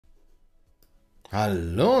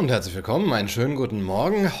Hallo und herzlich willkommen, einen schönen guten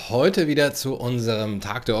Morgen. Heute wieder zu unserem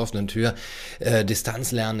Tag der offenen Tür.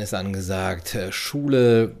 Distanzlernen ist angesagt,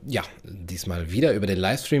 Schule, ja, diesmal wieder über den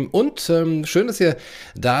Livestream. Und schön, dass ihr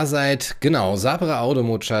da seid. Genau, Sapere Aude,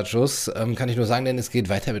 Muchachos, kann ich nur sagen, denn es geht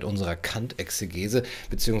weiter mit unserer Kant-Exegese,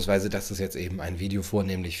 beziehungsweise das ist jetzt eben ein Video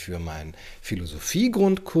vornehmlich für meinen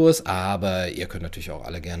Philosophie-Grundkurs, aber ihr könnt natürlich auch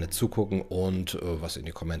alle gerne zugucken und was in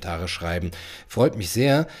die Kommentare schreiben. Freut mich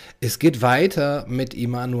sehr. Es geht weiter mit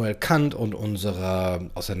Immanuel Kant und unserer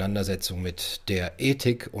Auseinandersetzung mit der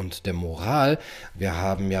Ethik und der Moral. Wir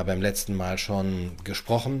haben ja beim letzten Mal schon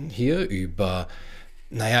gesprochen hier über,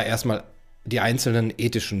 naja, erstmal die einzelnen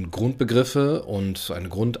ethischen Grundbegriffe und eine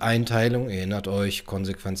Grundeinteilung. Ihr erinnert euch,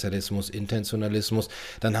 Konsequenzialismus, Intentionalismus.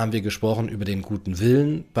 Dann haben wir gesprochen über den guten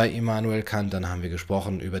Willen bei Immanuel Kant. Dann haben wir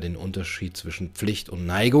gesprochen über den Unterschied zwischen Pflicht und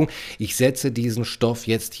Neigung. Ich setze diesen Stoff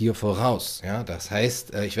jetzt hier voraus. Ja, das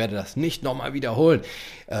heißt, ich werde das nicht nochmal wiederholen.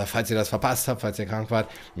 Falls ihr das verpasst habt, falls ihr krank wart,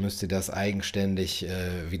 müsst ihr das eigenständig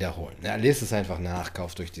wiederholen. Ja, lest es einfach nach,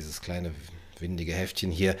 kauft euch dieses kleine windige Heftchen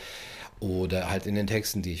hier oder halt in den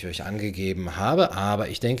Texten, die ich euch angegeben habe. Aber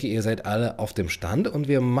ich denke, ihr seid alle auf dem Stand und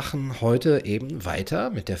wir machen heute eben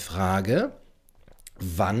weiter mit der Frage,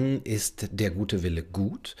 wann ist der gute Wille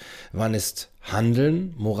gut? Wann ist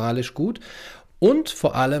Handeln moralisch gut? Und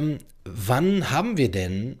vor allem, wann handeln wir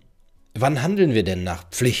denn nach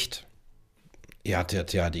Pflicht? Ihr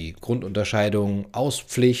hattet ja die Grundunterscheidung aus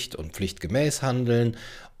Pflicht und pflichtgemäß handeln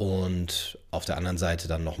und auf der anderen Seite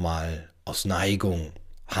dann nochmal aus Neigung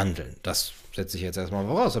handeln. Das setze ich jetzt erstmal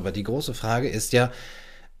voraus. Aber die große Frage ist ja,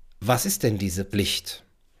 was ist denn diese Pflicht?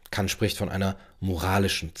 Kant spricht von einer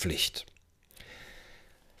moralischen Pflicht.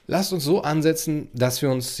 Lasst uns so ansetzen, dass wir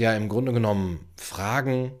uns ja im Grunde genommen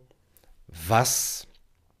fragen, was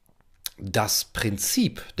das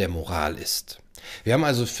Prinzip der Moral ist. Wir haben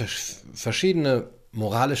also verschiedene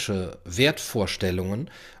moralische Wertvorstellungen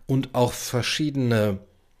und auch verschiedene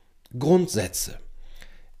Grundsätze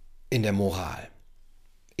in der Moral.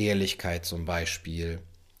 Ehrlichkeit zum Beispiel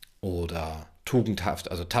oder tugendhaft,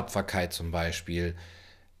 also Tapferkeit zum Beispiel,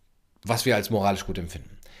 was wir als moralisch gut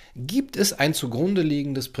empfinden. Gibt es ein zugrunde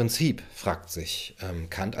liegendes Prinzip, fragt sich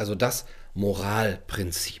Kant, also das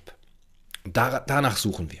Moralprinzip. Danach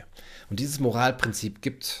suchen wir. Und dieses Moralprinzip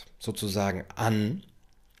gibt sozusagen an,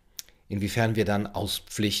 inwiefern wir dann aus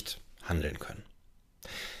Pflicht handeln können.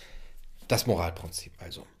 Das Moralprinzip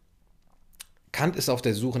also. Kant ist auf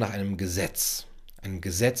der Suche nach einem Gesetz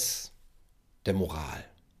der Moral.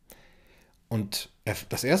 Und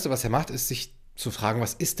das Erste, was er macht, ist sich zu fragen,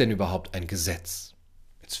 was ist denn überhaupt ein Gesetz?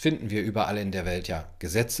 Jetzt finden wir überall in der Welt ja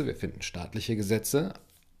Gesetze, wir finden staatliche Gesetze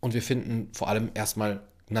und wir finden vor allem erstmal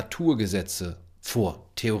Naturgesetze vor,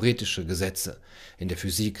 theoretische Gesetze, in der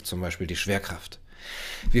Physik zum Beispiel die Schwerkraft.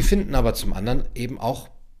 Wir finden aber zum anderen eben auch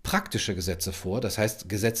praktische Gesetze vor, das heißt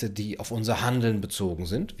Gesetze, die auf unser Handeln bezogen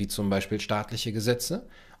sind, wie zum Beispiel staatliche Gesetze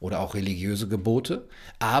oder auch religiöse Gebote,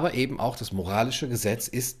 aber eben auch das moralische Gesetz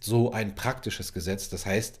ist so ein praktisches Gesetz, das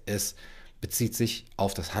heißt, es bezieht sich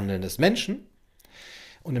auf das Handeln des Menschen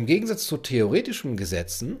und im Gegensatz zu theoretischen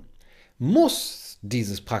Gesetzen muss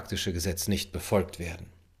dieses praktische Gesetz nicht befolgt werden.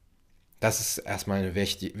 Das ist erstmal eine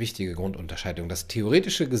wichtige Grundunterscheidung. Das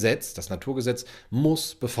theoretische Gesetz, das Naturgesetz,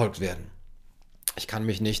 muss befolgt werden. Ich kann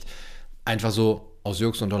mich nicht einfach so aus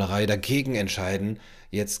Jux und Dollerei dagegen entscheiden,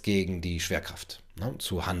 jetzt gegen die Schwerkraft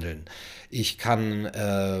zu handeln. Ich kann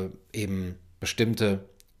eben bestimmte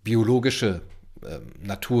biologische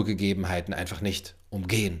Naturgegebenheiten einfach nicht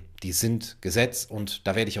umgehen. Die sind Gesetz und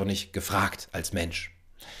da werde ich auch nicht gefragt als Mensch.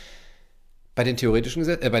 Bei den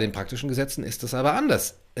bei den praktischen Gesetzen ist das aber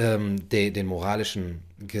anders. Den moralischen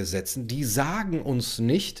Gesetzen, die sagen uns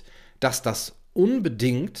nicht, dass das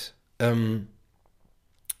unbedingt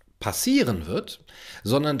passieren wird,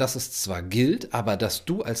 sondern dass es zwar gilt, aber dass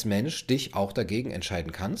du als Mensch dich auch dagegen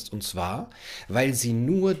entscheiden kannst, und zwar, weil sie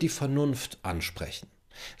nur die Vernunft ansprechen.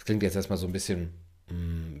 Das klingt jetzt erstmal so ein bisschen,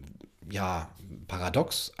 ja,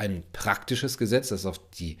 paradox, ein praktisches Gesetz, das auf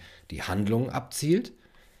die Handlung abzielt.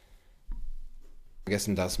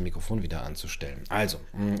 Vergessen, das Mikrofon wieder anzustellen. Also,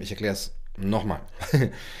 ich erkläre es nochmal.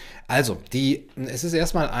 Also, es ist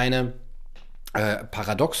erstmal eine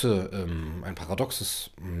paradoxe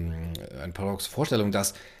Vorstellung,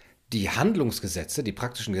 dass die Handlungsgesetze, die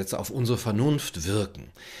praktischen Gesetze auf unsere Vernunft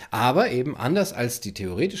wirken. Aber eben anders als die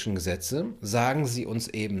theoretischen Gesetze sagen sie uns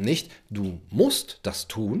eben nicht, du musst das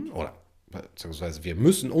tun oder beziehungsweise wir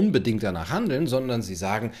müssen unbedingt danach handeln, sondern sie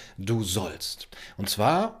sagen, du sollst. Und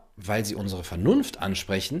zwar, weil sie unsere Vernunft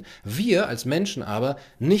ansprechen, wir als Menschen aber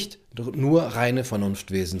nicht nur reine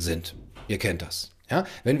Vernunftwesen sind. Ihr kennt das. Ja,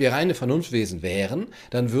 wenn wir reine Vernunftwesen wären,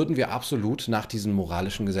 dann würden wir absolut nach diesen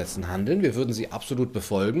moralischen Gesetzen handeln. Wir würden sie absolut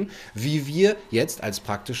befolgen, wie wir jetzt als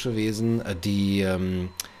praktische Wesen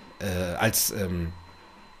als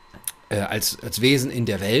Wesen in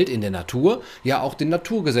der Welt, in der Natur, ja auch den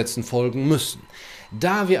Naturgesetzen folgen müssen.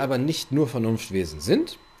 Da wir aber nicht nur Vernunftwesen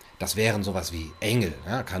sind, das wären sowas wie Engel.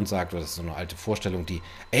 Ja, Kant sagt, das ist so eine alte Vorstellung, die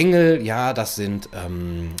Engel, ja, das sind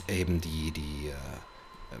eben die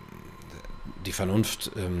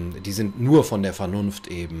Vernunft, die sind nur von der Vernunft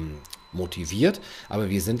eben motiviert, aber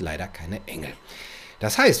wir sind leider keine Engel.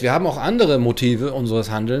 Das heißt, wir haben auch andere Motive unseres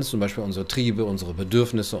Handelns, zum Beispiel unsere Triebe, unsere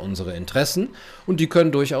Bedürfnisse, unsere Interessen, und die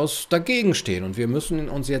können durchaus dagegen stehen. Und wir müssen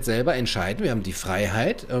uns jetzt selber entscheiden, wir haben die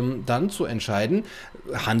Freiheit, dann zu entscheiden,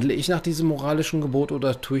 handle ich nach diesem moralischen Gebot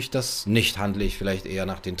oder tue ich das nicht? Handle ich vielleicht eher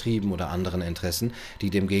nach den Trieben oder anderen Interessen, die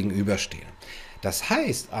dem gegenüberstehen. Das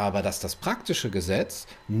heißt aber, dass das praktische Gesetz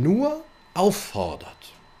nur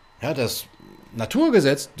auffordert. Ja, das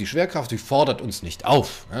Naturgesetz, die Schwerkraft, die fordert uns nicht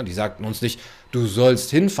auf. Ja, die sagt uns nicht, du sollst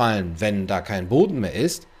hinfallen, wenn da kein Boden mehr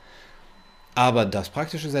ist. Aber das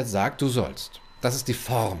praktische Gesetz sagt, du sollst. Das ist die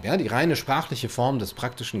Form. Ja? Die reine sprachliche Form des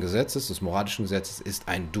praktischen Gesetzes, des moralischen Gesetzes, ist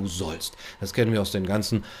ein du sollst. Das kennen wir aus den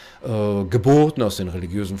ganzen Geboten, aus den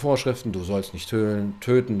religiösen Vorschriften. Du sollst nicht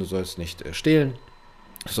töten, du sollst nicht stehlen.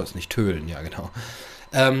 Du sollst nicht töten, ja genau.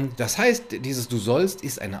 Das heißt, dieses du sollst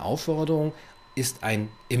ist eine Aufforderung, ist ein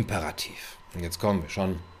Imperativ. Und jetzt kommen wir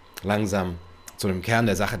schon langsam zu dem Kern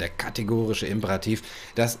der Sache, der kategorische Imperativ.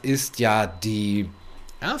 Das ist ja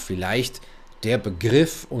vielleicht der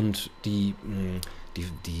Begriff und die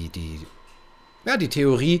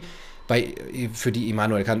Theorie, für die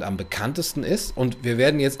Immanuel Kant am bekanntesten ist. Und wir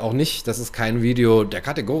werden jetzt auch nicht, das ist kein Video, der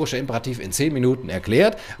kategorische Imperativ in 10 Minuten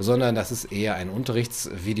erklärt, sondern das ist eher ein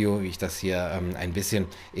Unterrichtsvideo, wie ich das hier ein bisschen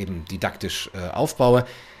eben didaktisch aufbaue.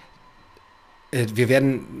 Wir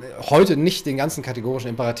werden heute nicht den ganzen kategorischen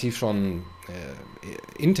Imperativ schon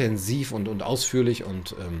intensiv und ausführlich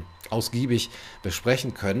und ausgiebig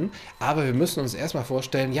besprechen können, aber wir müssen uns erstmal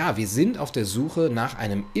vorstellen, ja, wir sind auf der Suche nach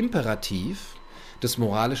einem Imperativ des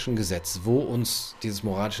moralischen Gesetzes, wo uns dieses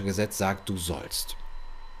moralische Gesetz sagt, du sollst.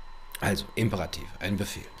 Also Imperativ, ein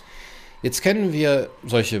Befehl. Jetzt kennen wir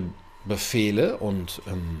solche Befehle und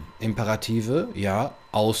Imperative ja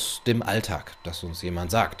aus dem Alltag, dass uns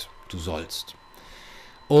jemand sagt, du sollst.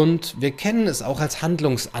 Und wir kennen es auch als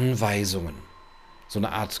Handlungsanweisungen, so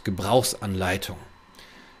eine Art Gebrauchsanleitung.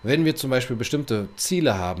 Wenn wir zum Beispiel bestimmte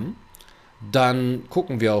Ziele haben, dann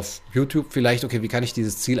gucken wir auf YouTube vielleicht, okay, wie kann ich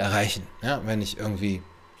dieses Ziel erreichen? Ja, wenn ich irgendwie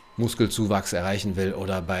Muskelzuwachs erreichen will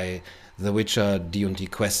oder bei The Witcher die und die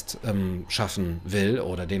Quest schaffen will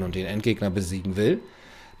oder den und den Endgegner besiegen will,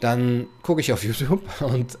 dann gucke ich auf YouTube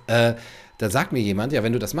und da sagt mir jemand, ja,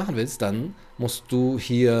 wenn du das machen willst, dann musst du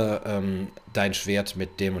hier dein Schwert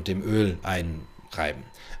mit dem und dem Öl einreiben.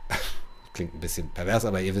 Klingt ein bisschen pervers,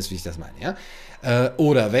 aber ihr wisst, wie ich das meine, ja?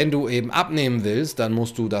 Oder wenn du eben abnehmen willst, dann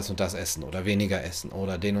musst du das und das essen oder weniger essen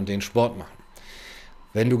oder den und den Sport machen.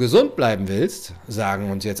 Wenn du gesund bleiben willst, sagen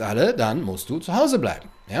uns jetzt alle, dann musst du zu Hause bleiben.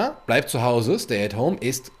 Ja? Bleib zu Hause, stay at home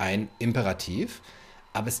ist ein Imperativ,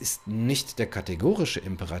 aber es ist nicht der kategorische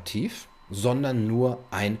Imperativ, sondern nur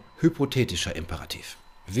ein hypothetischer Imperativ.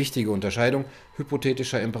 Wichtige Unterscheidung,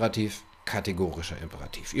 hypothetischer Imperativ, kategorischer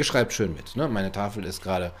Imperativ. Ihr schreibt schön mit, ne? Meine Tafel ist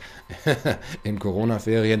gerade in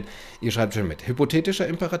Corona-Ferien. Ihr schreibt schön mit. Hypothetischer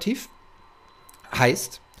Imperativ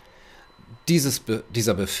heißt,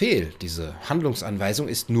 dieser Befehl, diese Handlungsanweisung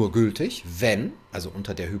ist nur gültig, wenn, also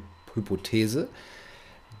unter der Hypothese,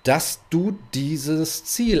 dass du dieses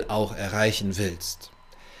Ziel auch erreichen willst.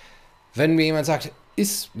 Wenn mir jemand sagt,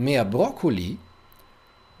 iss mehr Brokkoli,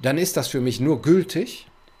 dann ist das für mich nur gültig,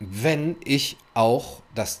 wenn ich auch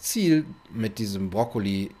das Ziel mit diesem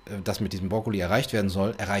Brokkoli, das mit diesem Brokkoli erreicht werden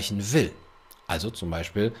soll, erreichen will. Also zum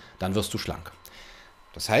Beispiel, dann wirst du schlank.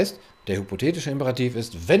 Das heißt, der hypothetische Imperativ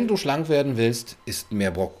ist, wenn du schlank werden willst, iss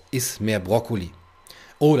mehr Brokkoli.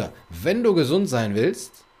 Oder wenn du gesund sein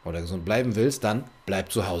willst oder gesund bleiben willst, dann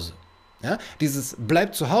bleib zu Hause. Ja? Dieses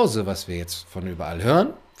bleib zu Hause, was wir jetzt von überall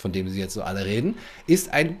hören, von dem Sie jetzt so alle reden,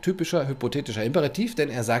 ist ein typischer hypothetischer Imperativ, denn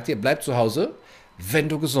er sagt dir, bleib zu Hause, wenn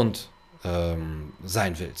du gesund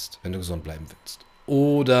sein willst, wenn du gesund bleiben willst.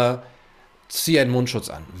 Oder zieh einen Mundschutz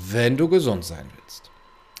an, wenn du gesund sein willst.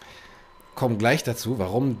 Kommen gleich dazu,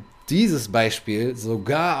 warum dieses Beispiel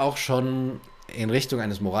sogar auch schon in Richtung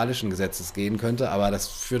eines moralischen Gesetzes gehen könnte, aber das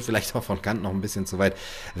führt vielleicht auch von Kant noch ein bisschen zu weit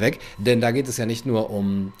weg, denn da geht es ja nicht nur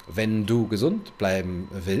um, wenn du gesund bleiben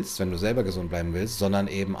willst, wenn du selber gesund bleiben willst, sondern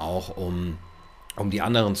eben auch um um die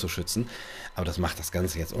anderen zu schützen. Aber das macht das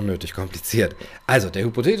Ganze jetzt unnötig kompliziert. Also, der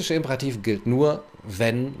hypothetische Imperativ gilt nur,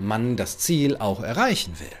 wenn man das Ziel auch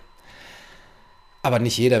erreichen will. Aber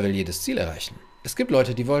nicht jeder will jedes Ziel erreichen. Es gibt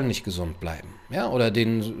Leute, die wollen nicht gesund bleiben, ja, oder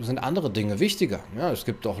denen sind andere Dinge wichtiger. Ja, es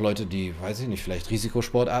gibt auch Leute, die, weiß ich nicht, vielleicht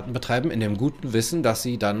Risikosportarten betreiben, in dem guten Wissen, dass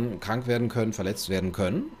sie dann krank werden können, verletzt werden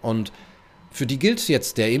können. Und für die gilt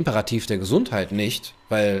jetzt der Imperativ der Gesundheit nicht,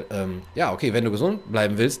 weil, ja, okay, wenn du gesund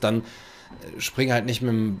bleiben willst, dann spring halt nicht mit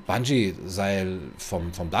dem Bungee-Seil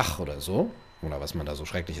vom Dach oder so, oder was man da so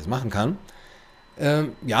Schreckliches machen kann.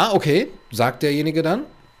 Ja, okay, sagt derjenige dann.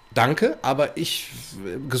 Danke, aber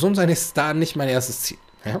gesund sein ist da nicht mein erstes Ziel.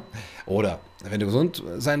 Ja? Oder, wenn du gesund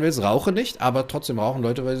sein willst, rauche nicht, aber trotzdem rauchen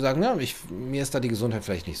Leute, weil sie sagen, ja, mir ist da die Gesundheit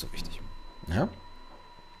vielleicht nicht so wichtig. Ja?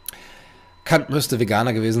 Kant müsste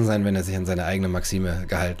Veganer gewesen sein, wenn er sich an seine eigene Maxime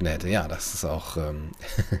gehalten hätte. Ja, das ist auch,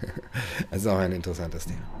 das ist auch ein interessantes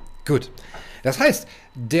Thema. Gut, das heißt,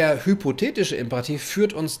 der hypothetische Imperativ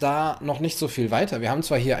führt uns da noch nicht so viel weiter. Wir haben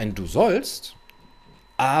zwar hier ein Du sollst,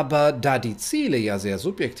 aber da die Ziele ja sehr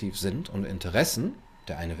subjektiv sind und Interessen,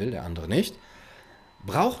 der eine will, der andere nicht,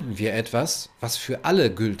 brauchen wir etwas, was für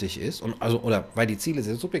alle gültig ist, oder weil die Ziele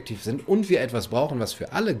sehr subjektiv sind und wir etwas brauchen, was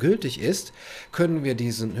für alle gültig ist, können wir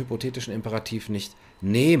diesen hypothetischen Imperativ nicht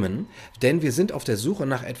nehmen, denn wir sind auf der Suche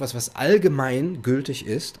nach etwas, was allgemein gültig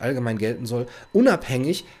ist, allgemein gelten soll,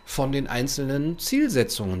 unabhängig von den einzelnen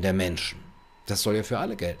Zielsetzungen der Menschen. Das soll ja für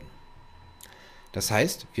alle gelten. Das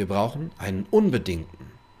heißt, wir brauchen einen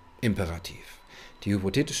unbedingten Imperativ. Die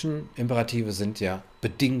hypothetischen Imperative sind ja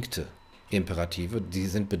bedingte Imperative, die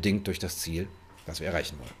sind bedingt durch das Ziel, das wir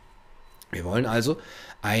erreichen wollen. Wir wollen also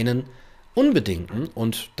einen unbedingten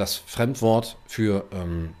und das Fremdwort für,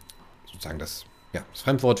 sozusagen das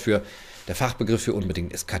Fremdwort für, der Fachbegriff für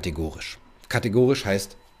unbedingt ist kategorisch. Kategorisch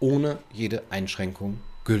heißt ohne jede Einschränkung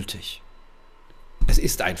gültig. Es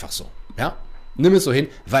ist einfach so, ja? Nimm es so hin,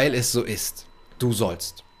 weil es so ist. Du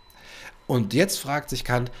sollst. Und jetzt fragt sich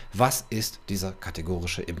Kant, was ist dieser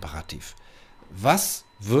kategorische Imperativ? Was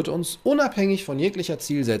wird uns unabhängig von jeglicher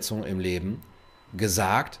Zielsetzung im Leben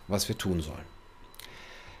gesagt, was wir tun sollen?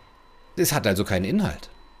 Es hat also keinen Inhalt.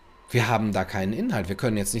 Wir haben da keinen Inhalt. Wir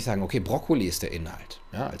können jetzt nicht sagen, okay, Brokkoli ist der Inhalt,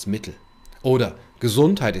 ja, als Mittel. Oder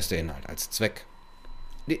Gesundheit ist der Inhalt, als Zweck.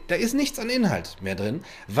 Da ist nichts an Inhalt mehr drin,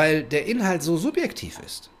 weil der Inhalt so subjektiv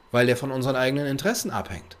ist, weil der von unseren eigenen Interessen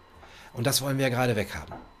abhängt. Und das wollen wir ja gerade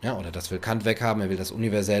weghaben. Ja, oder das will Kant weghaben, er will das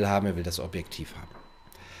universell haben, er will das objektiv haben.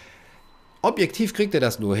 Objektiv kriegt er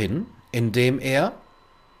das nur hin, indem er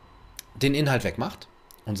den Inhalt wegmacht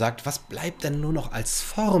und sagt, was bleibt denn nur noch als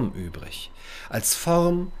Form übrig? Als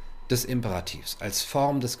Form des Imperativs, als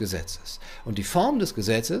Form des Gesetzes. Und die Form des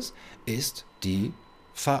Gesetzes ist die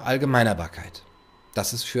Verallgemeinerbarkeit.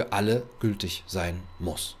 Dass es für alle gültig sein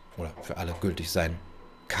muss oder für alle gültig sein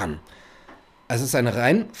kann. Also es ist eine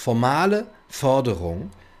rein formale Forderung,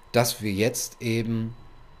 dass wir jetzt eben,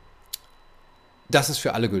 dass es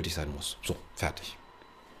für alle gültig sein muss. So, fertig.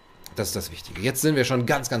 Das ist das Wichtige. Jetzt sind wir schon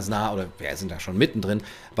ganz, ganz nah, oder wir sind da schon mittendrin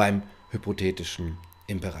beim hypothetischen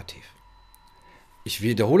Imperativ. Ich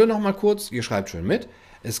wiederhole nochmal kurz, ihr schreibt schön mit.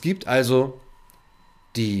 Es gibt also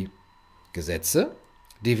die Gesetze,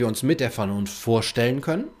 die wir uns mit der Vernunft vorstellen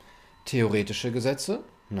können. Theoretische Gesetze,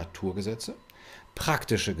 Naturgesetze,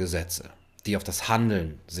 praktische Gesetze, die auf das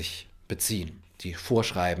Handeln sich beziehen, die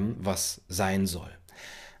vorschreiben, was sein soll.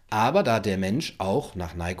 Aber da der Mensch auch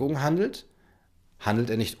nach Neigung handelt, handelt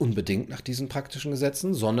er nicht unbedingt nach diesen praktischen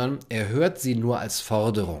Gesetzen, sondern er hört sie nur als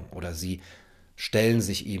Forderung oder sie stellen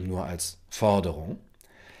sich ihm nur als Forderung.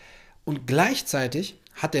 Und gleichzeitig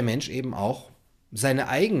hat der Mensch eben auch seine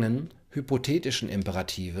eigenen hypothetischen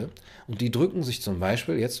Imperative und die drücken sich zum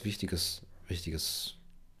Beispiel, jetzt wichtiger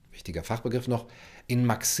Fachbegriff noch, in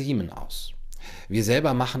Maximen aus. Wir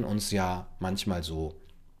selber machen uns ja manchmal so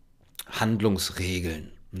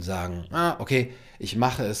Handlungsregeln und sagen, okay, ich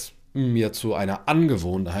mache es mir zu einer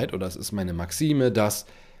Angewohnheit oder es ist meine Maxime, dass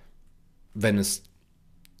wenn es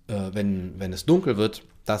dunkel wird,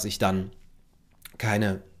 dass ich dann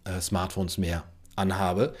keine Smartphones mehr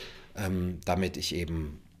anhabe, damit ich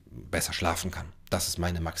eben besser schlafen kann. Das ist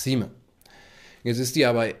meine Maxime. Jetzt ist die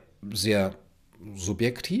aber sehr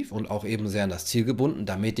subjektiv und auch eben sehr an das Ziel gebunden,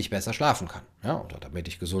 damit ich besser schlafen kann, ja, oder damit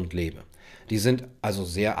ich gesund lebe. Die sind also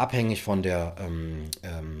sehr abhängig von den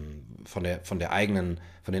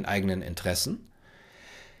eigenen Interessen.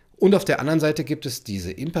 Und auf der anderen Seite gibt es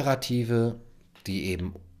diese Imperative, die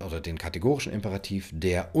eben, oder den kategorischen Imperativ,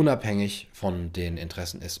 der unabhängig von den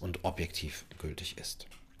Interessen ist und objektiv gültig ist.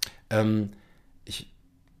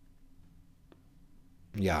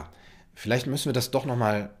 Vielleicht müssen wir das doch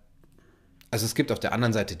nochmal. Also es gibt auf der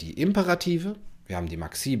anderen Seite die Imperative, wir haben die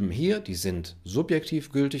Maximen hier, die sind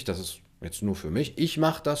subjektiv gültig, das ist jetzt nur für mich, ich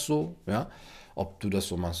mache das so, ja, ob du das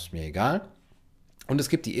so machst, ist mir egal. Und es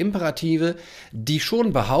gibt die Imperative, die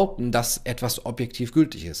schon behaupten, dass etwas objektiv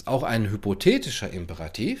gültig ist. Auch ein hypothetischer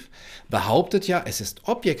Imperativ behauptet ja, es ist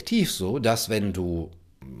objektiv so, dass wenn du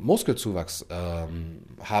Muskelzuwachs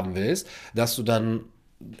haben willst, dass du dann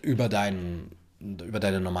über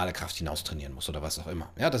deine normale Kraft hinaus trainieren musst oder was auch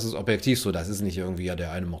immer. Ja, das ist objektiv so, das ist nicht irgendwie, ja,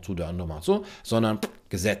 der eine macht so, der andere macht so, sondern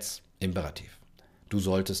Gesetz, Imperativ. Du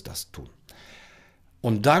solltest das tun.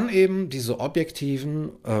 Und dann eben diese objektiven,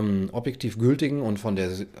 objektiv gültigen und von der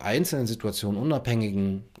einzelnen Situation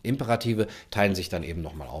unabhängigen Imperative teilen sich dann eben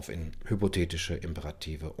nochmal auf in hypothetische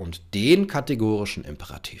Imperative und den kategorischen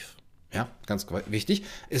Imperativ. Ja, ganz wichtig.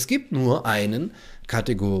 Es gibt nur einen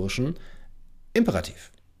kategorischen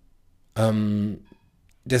Imperativ. Da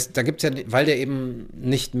gibt es ja, weil der eben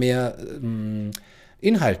nicht mehr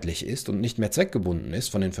inhaltlich ist und nicht mehr zweckgebunden ist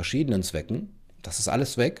von den verschiedenen Zwecken, das ist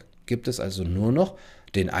alles weg, gibt es also nur noch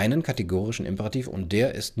den einen kategorischen Imperativ und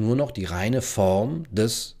der ist nur noch die reine Form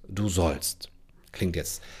des Du sollst. Klingt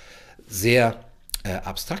jetzt sehr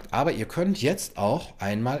abstrakt, aber ihr könnt jetzt auch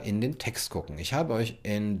einmal in den Text gucken. Ich habe euch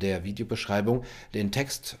in der Videobeschreibung den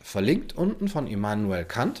Text verlinkt, unten von Immanuel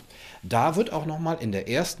Kant. Da wird auch nochmal in der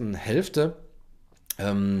ersten Hälfte,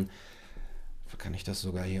 kann ich das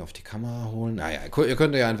sogar hier auf die Kamera holen? Naja, ihr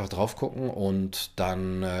könnt ja einfach drauf gucken und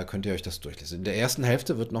dann könnt ihr euch das durchlesen. In der ersten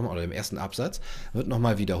Hälfte wird nochmal, oder im ersten Absatz, wird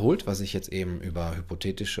nochmal wiederholt, was ich jetzt eben über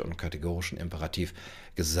hypothetische und kategorischen Imperativ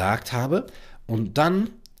gesagt habe. Und dann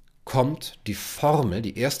kommt die Formel,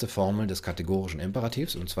 die erste Formel des kategorischen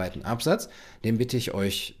Imperativs im zweiten Absatz. Den bitte ich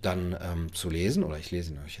euch dann zu lesen, oder ich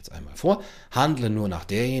lese ihn euch jetzt einmal vor. Handle nur nach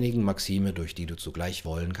derjenigen Maxime, durch die du zugleich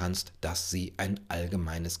wollen kannst, dass sie ein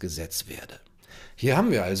allgemeines Gesetz werde. Hier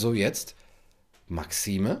haben wir also jetzt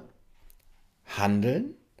Maxime,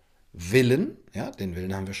 Handeln, Willen, ja, den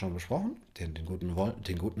Willen haben wir schon besprochen, den guten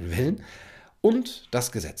Willen, und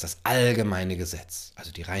das Gesetz, das allgemeine Gesetz,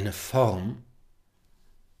 also die reine Form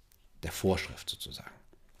der Vorschrift sozusagen.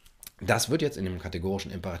 Das wird jetzt in dem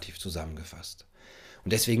kategorischen Imperativ zusammengefasst.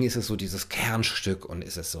 Und deswegen ist es so dieses Kernstück und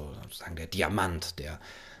ist es so sozusagen der Diamant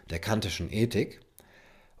der kantischen Ethik.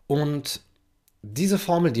 Und diese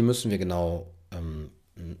Formel, die müssen wir genau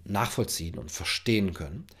nachvollziehen und verstehen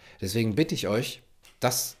können. Deswegen bitte ich euch,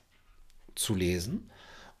 das zu lesen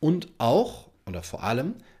und auch oder vor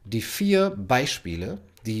allem die 4 Beispiele,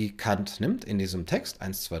 die Kant nimmt in diesem Text,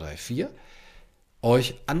 1, 2, 3, 4,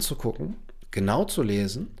 euch anzugucken, genau zu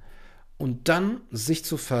lesen und dann sich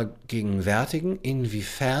zu vergegenwärtigen,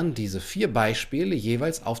 inwiefern diese 4 Beispiele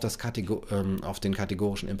jeweils auf den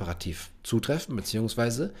kategorischen Imperativ zutreffen,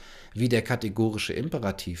 beziehungsweise wie der kategorische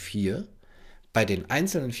Imperativ hier bei den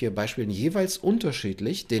einzelnen 4 Beispielen jeweils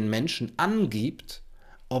unterschiedlich den Menschen angibt,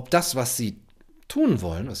 ob das, was sie tun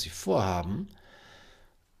wollen, was sie vorhaben,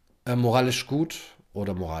 moralisch gut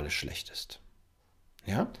oder moralisch schlecht ist.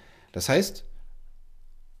 Ja? Das heißt,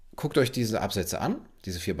 guckt euch diese Absätze an,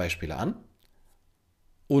 diese 4 Beispiele an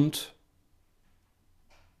und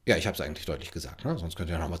ja, ich habe es eigentlich deutlich gesagt, ne? Sonst könnt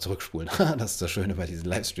ihr nochmal zurückspulen. Das ist das Schöne bei diesen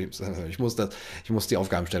Livestreams. Also ich muss die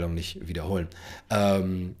Aufgabenstellung nicht wiederholen.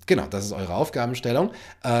 Genau, das ist eure Aufgabenstellung.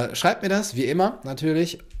 Schreibt mir das, wie immer,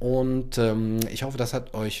 natürlich. Und ich hoffe, das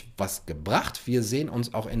hat euch was gebracht. Wir sehen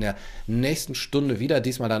uns auch in der nächsten Stunde wieder.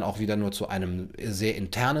 Diesmal dann auch wieder nur zu einem sehr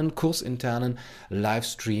kursinternen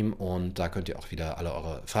Livestream. Und da könnt ihr auch wieder alle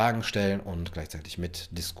eure Fragen stellen und gleichzeitig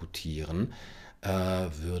mitdiskutieren.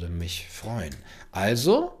 Würde mich freuen.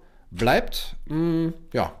 Also, bleibt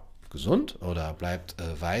gesund oder bleibt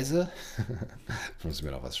weise. Ich muss mir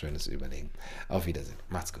noch was Schönes überlegen. Auf Wiedersehen.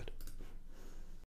 Macht's gut.